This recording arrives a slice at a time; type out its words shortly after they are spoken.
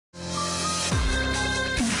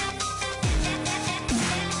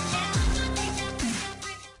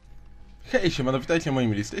Hej, siemano, witajcie moi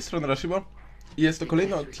mili, z tej strony Rashibo i jest to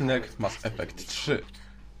kolejny odcinek Mass Effect 3.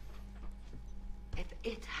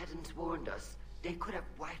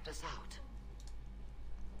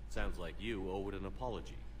 Sounds like you owe it an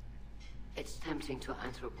apology. It's tempting to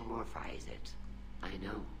anthropomorphize it. I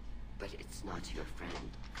know, but it's not your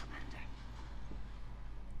friend, Commander.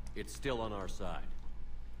 It's still on our side.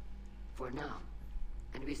 For now.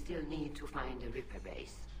 And we still need to find a Ripper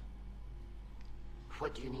base.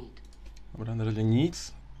 What do you need? Dobra, na razie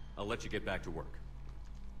nic. I'll let you get back to work.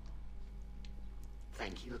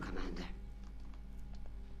 Thank you, Commander.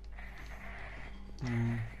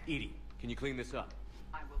 Edie, can you clean this up?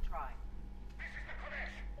 I will try. This is the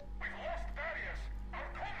Kodesh. We've lost barriers. Our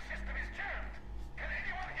comm system is jammed. Can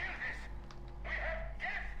anyone hear this? We have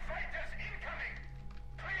Geth fighters incoming.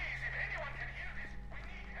 Please, if anyone can hear this, we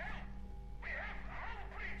need help. We have hull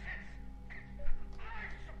breaches.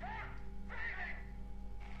 Life support failing.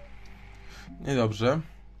 Niedobrze.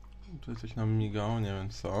 Tutaj coś nam migało, nie wiem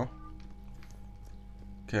co.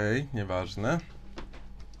 Okej, nieważne.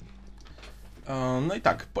 No i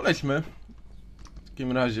tak, polećmy. W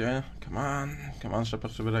takim razie, come on,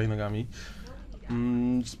 Shepard, przebieraj nogami.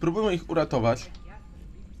 Spróbujmy ich uratować.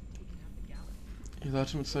 I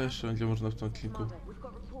zobaczymy, co jeszcze będzie można w tym odcinku.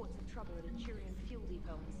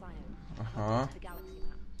 Aha.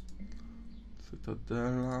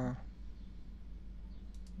 Cytadela.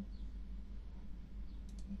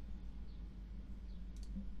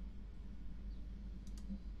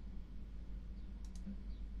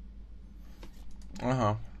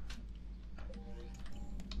 Aha.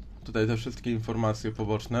 Tutaj te wszystkie informacje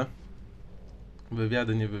poboczne.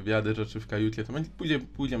 Wywiady, nie wywiady, rzeczy w kajucie. To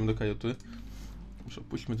pójdziemy do kajuty. Muszę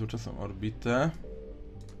opuśćmy tymczasem orbitę.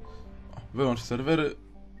 O, wyłącz serwery.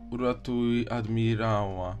 Uratuj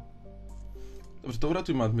admirała. Dobrze, to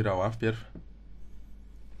uratujmy admirała wpierw.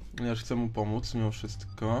 Ponieważ chcę mu pomóc mimo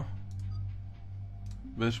wszystko.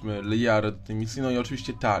 Weźmy Liarę do tej misji. No i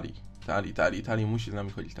oczywiście Tali musi z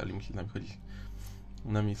nami chodzić.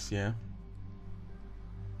 Na misję.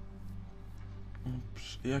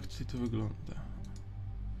 Jak tutaj to wygląda?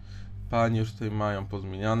 Panie już tutaj mają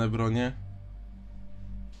pozmieniane bronie.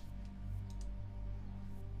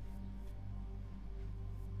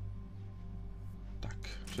 Tak,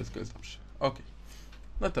 wszystko jest dobrze. Okej.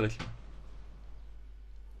 No to lecimy.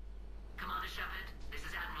 Commander Shepard, this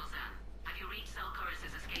is Admiral Zan. Have you reached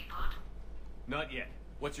Zelkorus's escape pod? Not yet.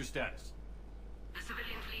 What's your status? The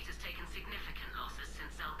civilian fleet has taken significant losses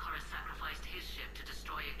since Zelkorus sacrificed his ship to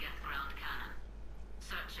destroy a Geth ground cannon.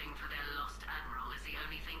 Searching for their lost admiral is the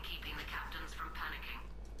only thing keeping the captains from panicking.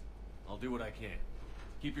 I'll do what I can.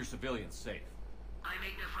 Keep your civilians safe. I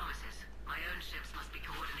make no promises. My own ships must be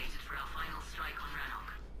coordinated for our final strike on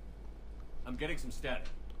Rannoch. I'm getting some static.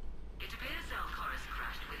 It appears Zelkorus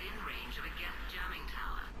crashed within range of a Geth jamming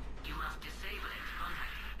tower. You must disable it to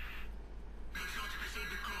contact it. Make sure to proceed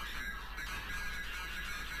with caution.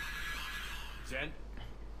 Zen?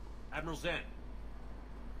 Admiral Zen?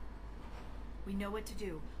 We know what to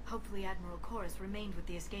do. Hopefully Admiral Chorus remained with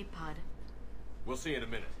the escape pod. We'll see in a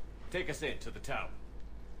minute. Take us in to the tower.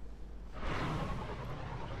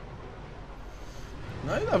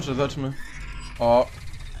 No i dobrze, zobaczmy. O!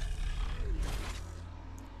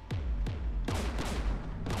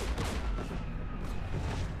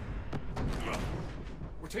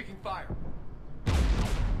 We're taking fire.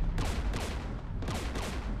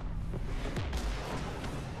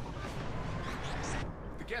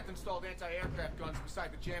 The Geth installed anti-aircraft guns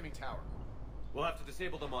beside the jamming tower. We'll have to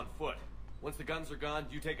disable them on foot. Once the guns are gone,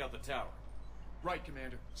 you take out the tower. Right,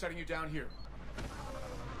 Commander. Setting you down here.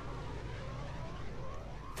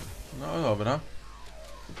 No dobra.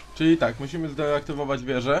 Czyli tak, musimy zdeaktywować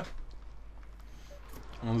wieżę.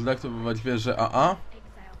 Zdeaktywować wieżę AA.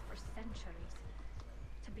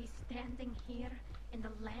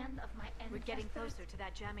 We're getting closer to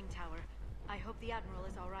that jamming tower. I hope the Admiral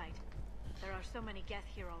is all right. There are so many Geth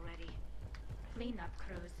here already. Cleanup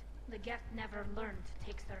crews. The Geth never learned to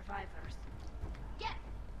take survivors.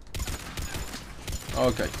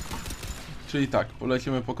 Okej. Czyli tak,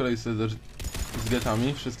 polecimy po kolei z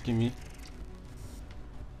Gethami, wszystkimi.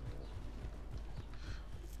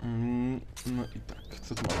 No i tak,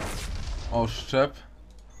 co tu mamy? Oszczep.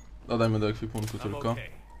 Dodajmy do ekwipunku tylko.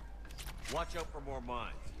 Watch out for more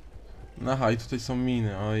mines. Aha, i tutaj są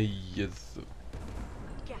miny, oj Jezu.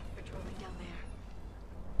 Geth patrolling down there.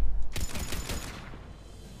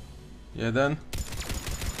 Jeden.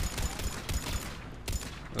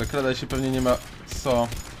 Zakradać się pewnie nie ma co.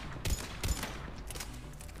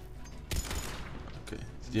 Okej,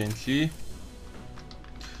 zdjęci.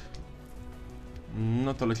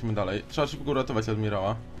 No to lecimy dalej. Trzeba szybko uratować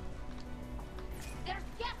admirała.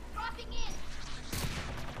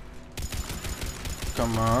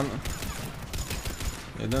 Come on.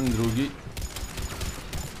 Jeden, drugi.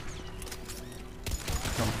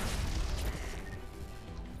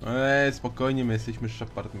 Spokojnie, my jesteśmy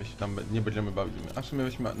Shepard, my się tam nie będziemy bawić. Aż my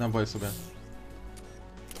weźmy naboje sobie.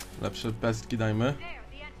 Lepsze pestki dajmy.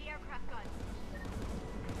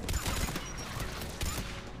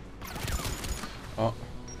 O.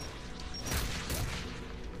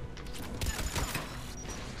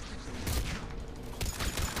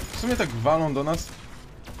 W sumie tak walą do nas.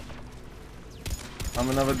 A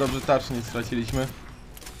my nawet dobrze tarcz nie straciliśmy.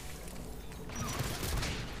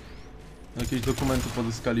 Jakieś dokumenty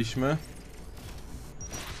pozyskaliśmy.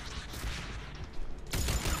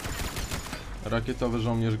 Rakietowy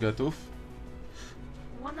żołnierz getów.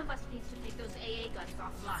 One of us needs to take those AA guns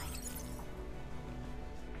offline.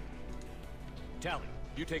 Tally,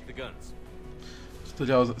 you take the guns.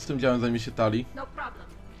 Z tym działem zajmie się Tali. No problem.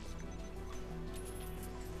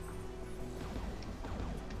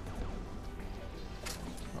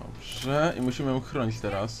 Dobrze, i musimy ją chronić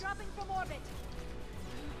teraz.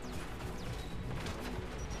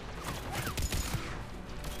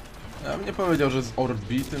 Ja bym nie powiedział, że z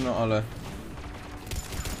orbity, no ale...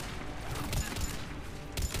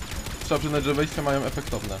 Trzeba przyznać, że wejścia mają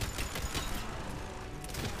efektowne.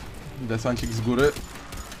 Desancik z góry.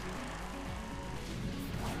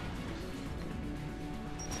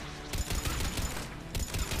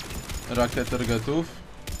 Rakiet targetów.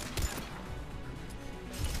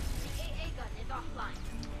 AA gun is offline.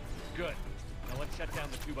 Good. Now let's shut down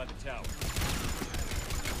the two by the tower.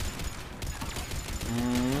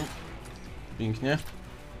 Pięknie.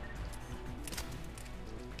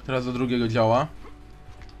 Teraz do drugiego działa.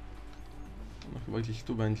 No chyba gdzieś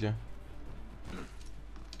tu będzie.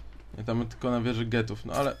 Nie, tam tylko na wieży getów,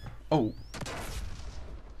 no ale... O!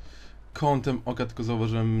 Kątem oka tylko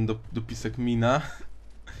zauważyłem dopisek mina.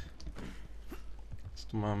 Co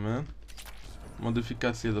tu mamy?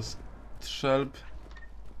 Modyfikacje do strzelb.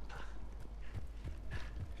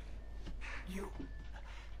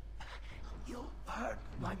 You heard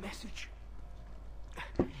my message.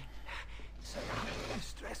 Send a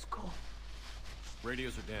distress call.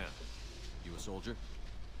 Radios are down. You a soldier?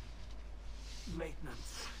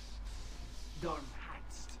 Maintenance. Dorm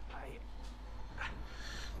hats.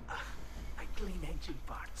 I clean engine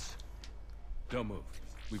parts. Don't move.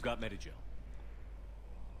 We've got Medigel.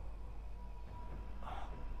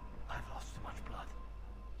 I've lost too much blood.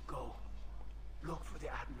 Go. Look for the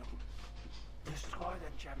Admiral. Destroy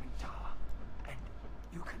that jamming tower. And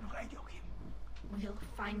you can radio him. We'll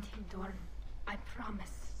find him, Dorn. I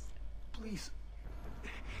promise. Please.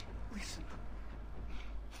 Listen.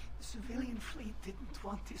 The civilian fleet didn't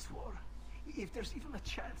want this war. If there's even a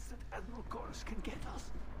chance that Admiral Corus can get us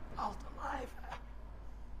out alive.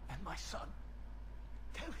 And my son.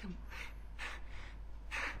 Tell him.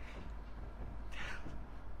 Tell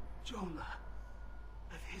Jonah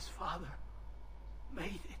that his father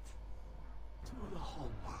made it to the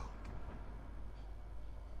home world.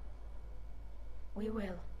 We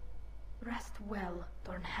will. Rest well,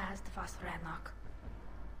 Dorn Hast vas Rannoch.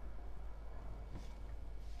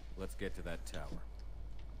 Let's get to that tower.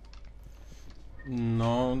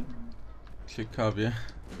 No... Ciekawie.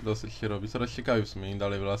 Dosyć się robi. Coraz ciekawiej w sumie im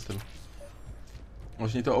dalej w las tym.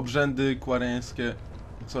 Właśnie te obrzędy kwariańskie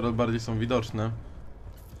coraz bardziej są widoczne.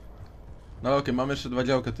 No ale okej, mamy jeszcze 2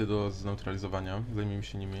 działka do zneutralizowania. Zajmijmy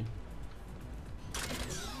się nimi.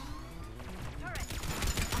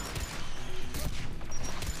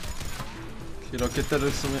 Ci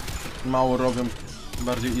rokieterzy w sumie mało robią,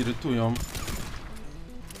 bardziej irytują.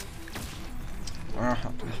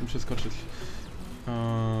 Aha, tu musimy przeskoczyć.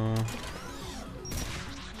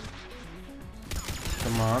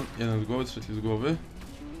 Come on. Jeden z głowy, trzeci z głowy.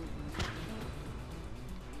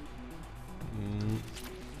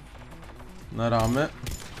 Na ramy.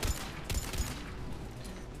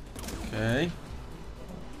 Okej.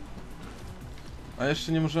 A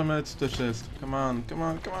jeszcze nie możemy... Co to jeszcze jest? Come on, come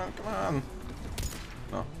on, come on, come on.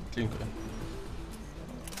 No, dziękuję.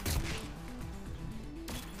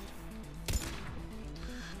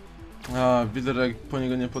 A, widzę, że jak po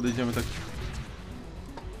niego nie podejdziemy tak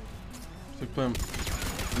powiem,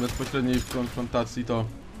 bezpośredniej w konfrontacji, to...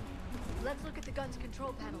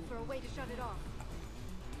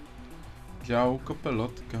 Działko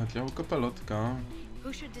pelotka, działko pelotka.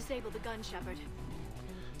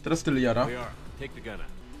 Teraz ty, Liara.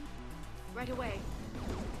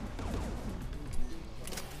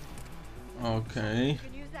 Okej.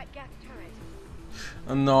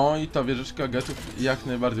 No i ta wieżyczka getów jak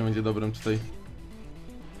najbardziej będzie dobrym tutaj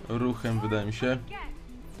ruchem, wydaje mi się.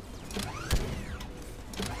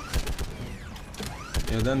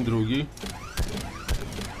 Jeden, drugi.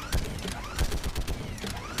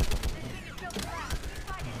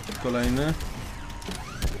 kolejny.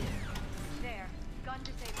 There. Gun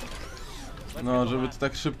disabled. No, żeby to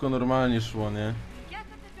tak szybko, normalnie szło, nie? Get at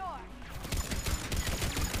the door.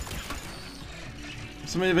 W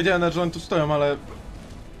sumie nie wiedziałem nawet, że oni tu stoją, ale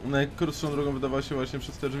najkrótszą drogą wydawało się właśnie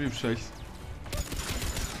przez te drzwi przejść.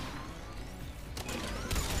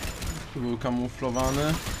 Tu był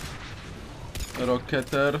kamuflowany.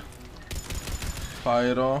 Rocketer.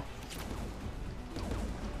 Pyro.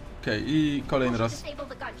 Okej, i kolejny raz.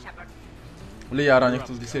 Liara, niech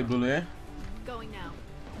to zdisabluje. Going now.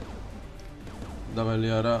 Dawaj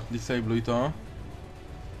Liara, disabluj to.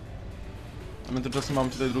 A my tymczasem mamy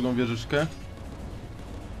tutaj drugą wieżyczkę.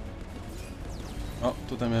 O,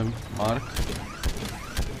 tutaj miałem Mark.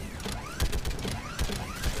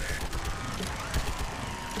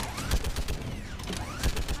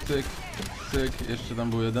 Cyk, cyk, jeszcze tam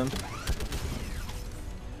był jeden. There.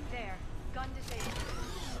 Gun disabled.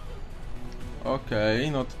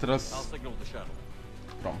 Okej, no to I'll teraz signal the shuttle.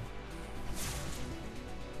 prom.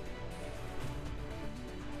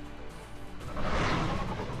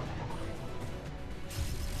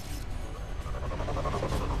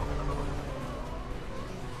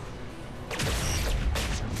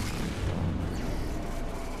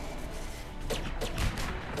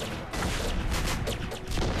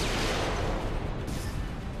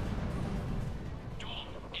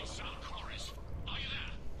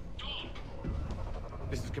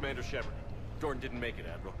 This is Commander Shepard. Jordan didn't make it,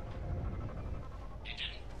 Admiral. He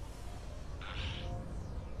didn't.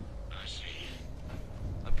 I see.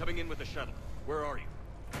 I'm coming in with the shuttle. Where are you?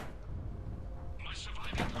 My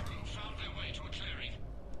surviving crew found their way to a clearing.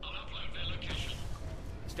 I'll upload their location.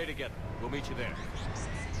 Stay together. We'll meet you there.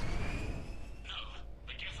 No,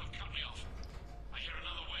 the Geth have cut me off. I hear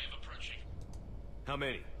another wave approaching. How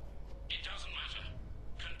many? It doesn't matter.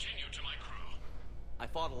 Continue to my crew. I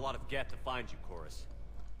fought a lot of Geth to find you, Chorus.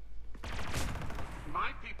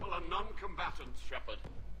 My people are non-combatants, Shepard.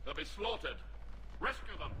 They'll be slaughtered.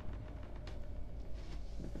 Rescue them.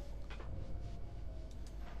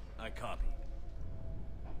 I copy.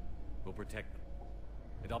 We'll protect them.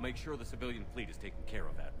 And I'll make sure the civilian fleet is taken care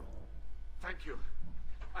of, Admiral. Thank you.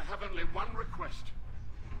 I have only one request.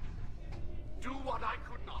 Do what I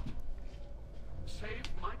could not. Save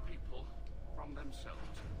my people from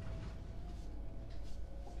themselves.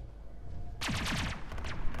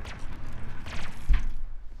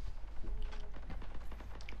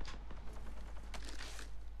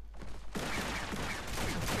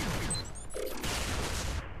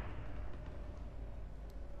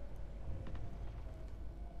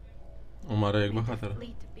 Umarł jak bohater.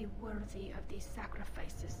 Fleet be worthy of these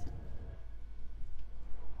sacrifices.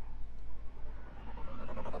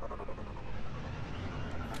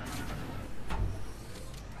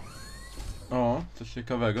 O, coś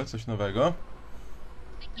ciekawego, coś nowego.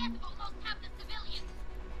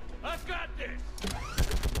 I've got this!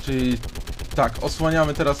 Czyli tak,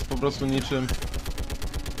 osłaniamy teraz po prostu niczym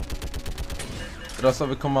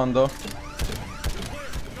rasowy komando.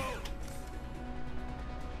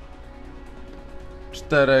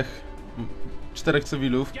 Czterech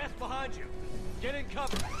cywilów. Geth behind you! Get in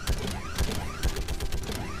cover!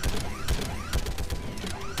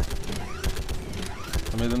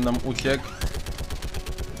 Tam jeden nam uciekł.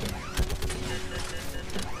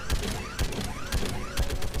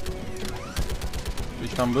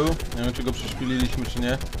 Gdzieś tam był. Nie wiem, czy go przeszpililiśmy, czy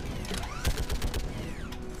nie.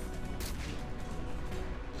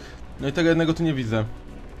 No i tego jednego tu nie widzę.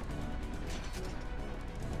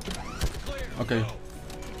 Okej.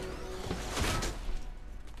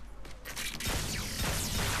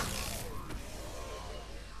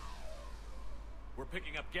 We're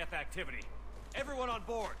picking up Geth activity. Everyone on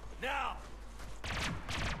board, now!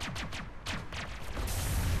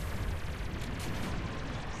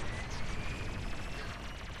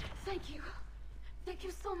 Thank you. Thank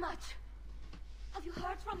you so much. Have you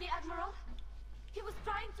heard from the Admiral? He was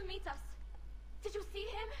trying to meet us. Did you see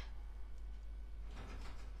him?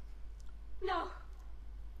 No.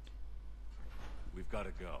 We've got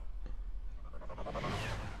to go.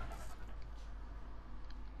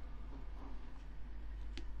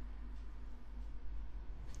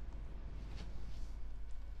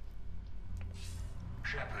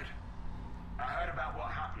 Shepard, I heard about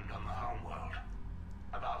what happened on the homeworld.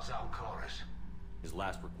 About Zalcoris. His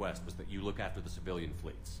last request was that you look after the civilian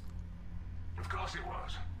fleets. Of course it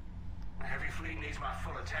was. The heavy fleet needs my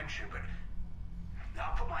full attention, but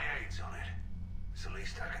I'll put my aids on it. It's the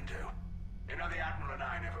least I can do. You know, the Admiral and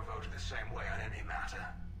I never voted the same way on any matter.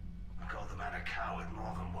 I called the man a coward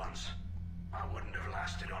more than once. I wouldn't have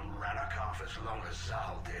lasted on Ranakov as long as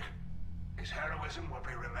Zal did. His heroism will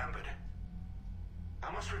be remembered.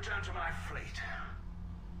 I must return to my fleet.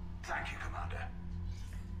 Thank you, Commander.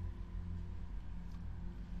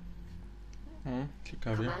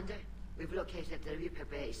 Ciekawie. Commander, we've located the Reaper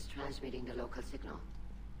base transmitting the local signal.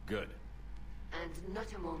 Good. And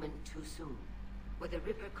not a moment too soon. With the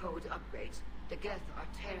Reaper code upgrades, the Geth are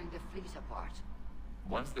tearing the fleet apart.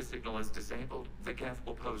 Once the signal is disabled, the Geth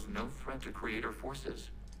will pose no threat to Creator forces.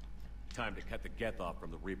 Time to cut the Geth off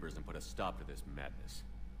from the Reapers and put a stop to this madness.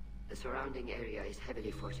 The surrounding area is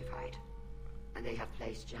heavily fortified, and they have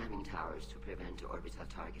placed jamming towers to prevent orbital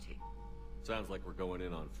targeting. Sounds like we're going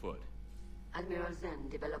in on foot. Admiral Zen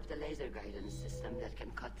developed a laser guidance system that can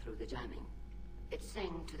cut through the jamming. It's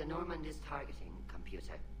synced to the Normandy's targeting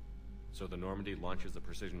computer. So the Normandy launches a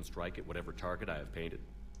precision strike at whatever target I have painted?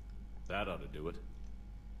 That ought to do it.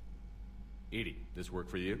 Edie, this work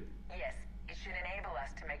for you? Yes, it should enable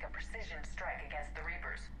us to make a precision strike against the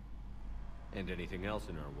Reapers. And anything else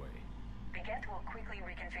in our way? The Geth will quickly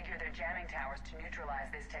reconfigure their jamming towers to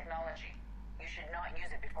neutralize this technology. You should not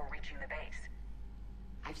use it before reaching the base.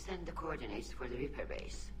 I've sent the coordinates for the Reaper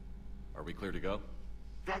base. Are we clear to go?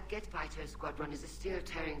 That Geth fighter squadron is still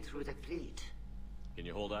tearing through the fleet. Can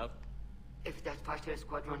you hold out? If that fighter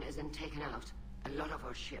squadron isn't taken out, a lot of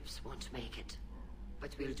our ships won't make it.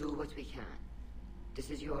 But we'll do what we can. This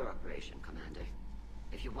is your operation, Commander.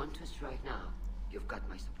 If you want to strike now, you've got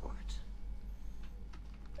my support.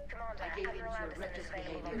 Commander, I gave in to Admiral your Anderson reckless is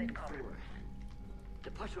available behavior mid-combat. beforehand.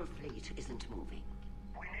 The patrol fleet isn't moving.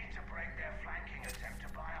 We need to break their flanking attempt to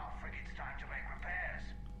buy our frigates time to make repairs.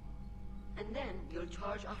 And then you'll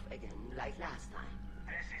charge off again, like last time.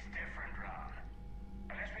 This is different, Ron.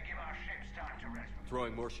 Unless we give our ships time to rest.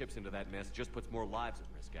 Throwing more ships into that mess just puts more lives at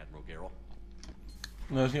risk, Admiral Garrel.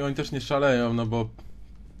 No już oni też nie szaleją, no bo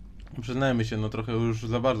przyznajmy się, no trochę już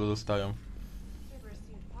za bardzo dostają.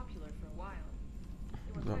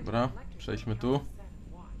 Dobra, przejdźmy tu.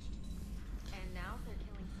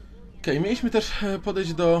 Okej, mieliśmy też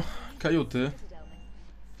podejść do kajuty.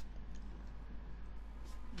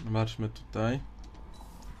 Zobaczmy tutaj.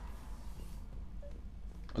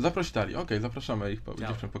 Zaproś Tali. Okej, zapraszamy ich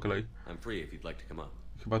dziewczyn po kolei. I'm free if you'd like to come up.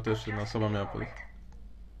 Chyba to jeszcze jedna osoba miała podejść.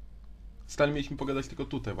 Z Tali mieliśmy pogadać tylko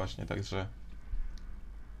tutaj właśnie, także...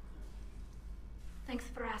 Thanks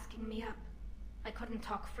for asking me up. I couldn't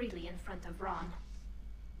talk freely in front of Ron.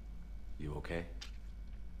 You okay?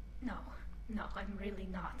 No, I'm really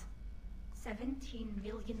not. 17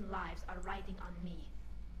 million lives are riding on me,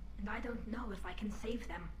 and I don't know if I can save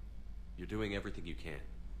them. You're doing everything you can.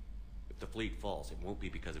 If the fleet falls, it won't be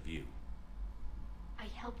because of you. I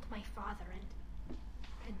helped my father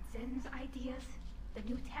and Zen's ideas, the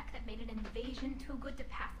new tech that made an invasion too good to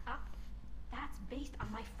pass up, that's based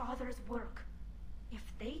on my father's work. If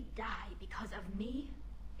they die because of me,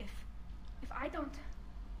 if I don't...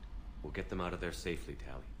 We'll get them out of there safely,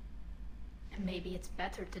 Tally. And maybe it's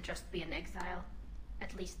better to just be in exile.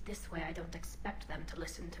 At least this way I don't expect them to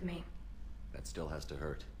listen to me. That still has to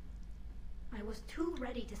hurt. I was too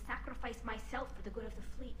ready to sacrifice myself for the good of the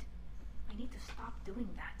fleet. I need to stop doing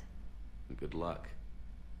that. Good luck.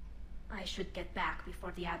 I should get back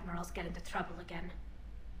before the admirals get into trouble again.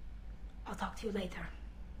 I'll talk to you later.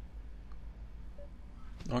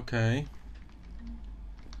 Okej.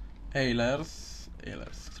 Eilers.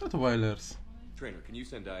 Co to było Eilers? Trainer, can you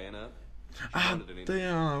send Diana up? A, to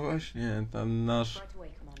ja właśnie, ten nasz... Right away,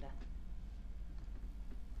 Commander.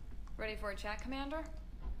 Ready for a chat, Commander?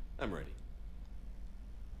 I'm ready.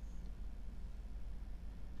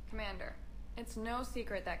 Commander, it's no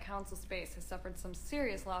secret that Council Space has suffered some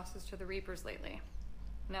serious losses to the Reapers lately.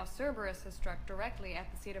 Now Cerberus has struck directly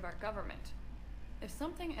at the seat of our government. If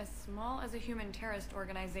something as small as a human terrorist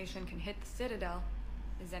organization can hit the Citadel,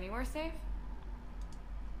 is anywhere safe?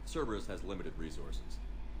 Cerberus has limited resources.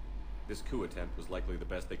 This coup attempt was likely the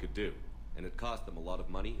best they could do, and it cost them a lot of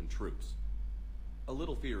money and troops. A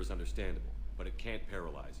little fear is understandable, but it can't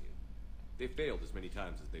paralyze you. They've failed as many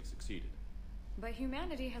times as they've succeeded. But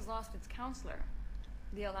humanity has lost its counselor.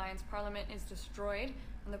 The Alliance Parliament is destroyed,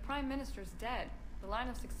 and the Prime Minister's dead. The line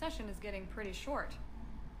of succession is getting pretty short.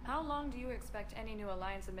 How long do you expect any new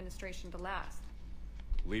Alliance administration to last?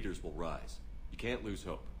 Leaders will rise. You can't lose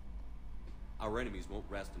hope. Our enemies won't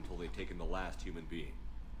rest until they've taken the last human being.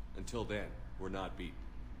 Until then, we're not beaten.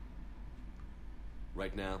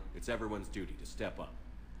 Right now, it's everyone's duty to step up.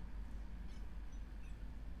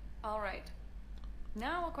 All right.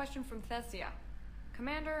 Now a question from Thessia.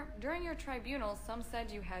 Commander, during your tribunal, some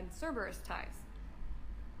said you had Cerberus ties.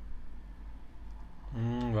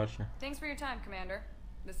 Właśnie. Thanks for your time, Commander.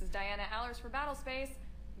 This is Diana Allers for Battlespace.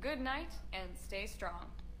 Good night, and stay strong.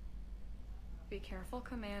 Be careful,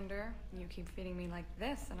 Commander. You keep feeding me like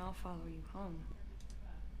this, and I'll follow you home.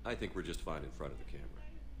 I think we're just fine in front of the camera.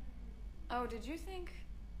 Oh, did you think?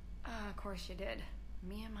 Of course you did.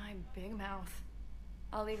 Me and my big mouth.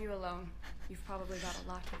 I'll leave you alone. You've probably got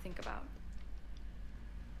a lot to think about.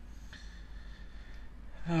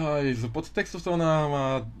 O Jezu, podtekstów to ona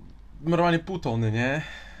ma normalnie pół tony, nie?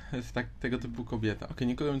 Jest tak, tego typu kobieta. Okej,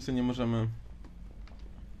 nikogo więcej nie możemy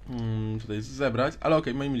tutaj zebrać, ale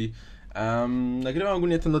okej, moi mili. Nagrywam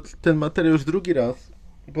ogólnie ten materiał już drugi raz,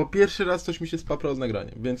 bo pierwszy raz coś mi się spaprało z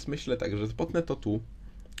nagraniem, więc myślę tak, że spotnę to tu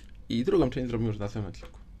i drugą część zrobimy już na następnym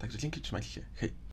odcinku. Także dzięki, trzymajcie się, hej!